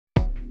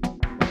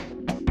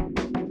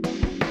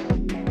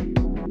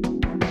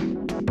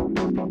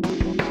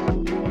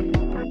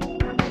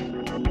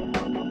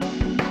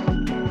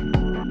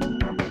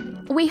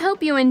We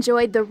hope you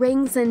enjoyed the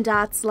Rings and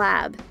Dots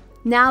lab.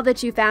 Now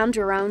that you found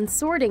your own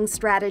sorting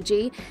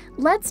strategy,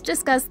 let's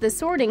discuss the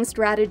sorting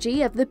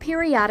strategy of the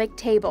periodic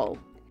table.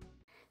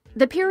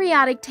 The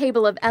periodic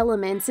table of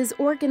elements is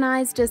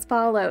organized as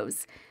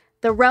follows.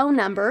 The row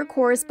number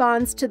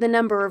corresponds to the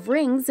number of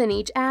rings in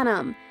each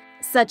atom,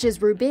 such as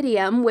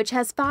rubidium, which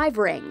has 5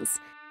 rings.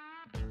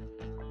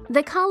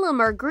 The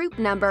column or group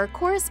number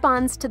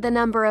corresponds to the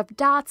number of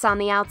dots on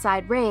the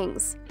outside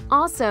rings,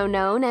 also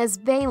known as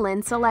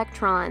valence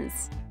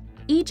electrons.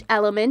 Each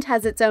element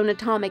has its own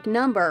atomic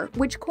number,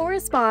 which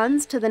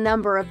corresponds to the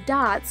number of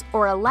dots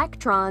or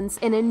electrons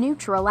in a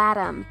neutral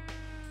atom.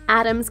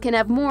 Atoms can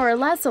have more or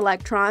less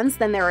electrons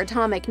than their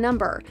atomic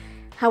number.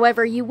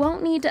 However, you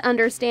won't need to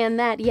understand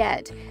that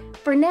yet.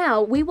 For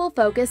now, we will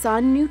focus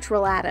on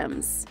neutral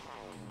atoms.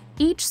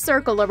 Each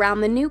circle around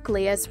the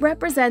nucleus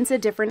represents a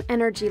different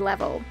energy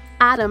level.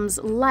 Atoms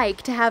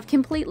like to have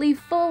completely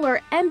full or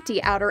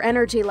empty outer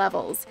energy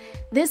levels.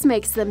 This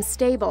makes them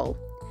stable.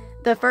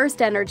 The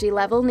first energy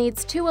level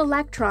needs 2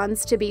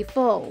 electrons to be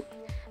full.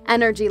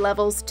 Energy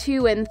levels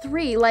 2 and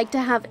 3 like to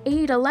have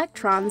 8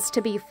 electrons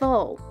to be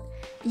full.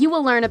 You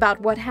will learn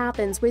about what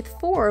happens with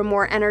 4 or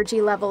more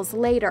energy levels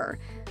later.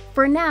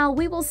 For now,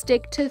 we will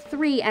stick to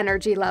 3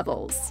 energy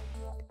levels.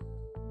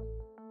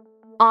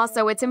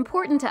 Also, it's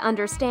important to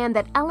understand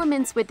that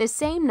elements with the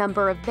same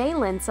number of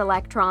valence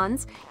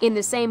electrons in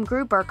the same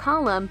group or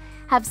column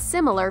have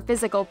similar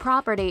physical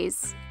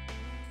properties.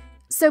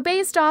 So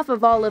based off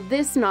of all of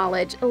this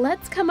knowledge,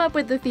 let's come up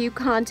with a few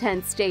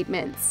content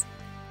statements.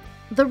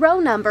 The row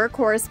number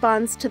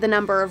corresponds to the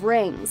number of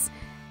rings.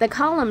 The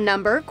column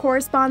number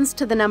corresponds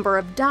to the number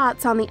of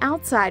dots on the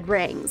outside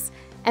rings,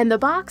 and the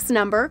box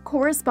number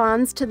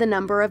corresponds to the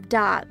number of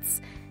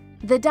dots.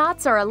 The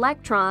dots are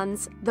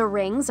electrons, the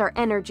rings are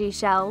energy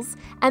shells,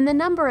 and the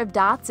number of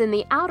dots in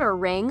the outer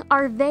ring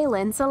are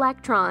valence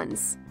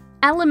electrons.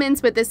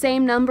 Elements with the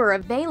same number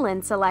of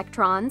valence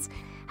electrons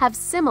have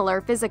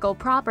similar physical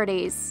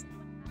properties.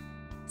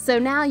 So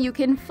now you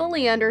can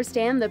fully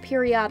understand the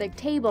periodic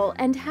table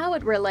and how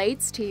it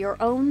relates to your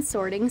own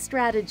sorting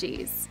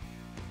strategies.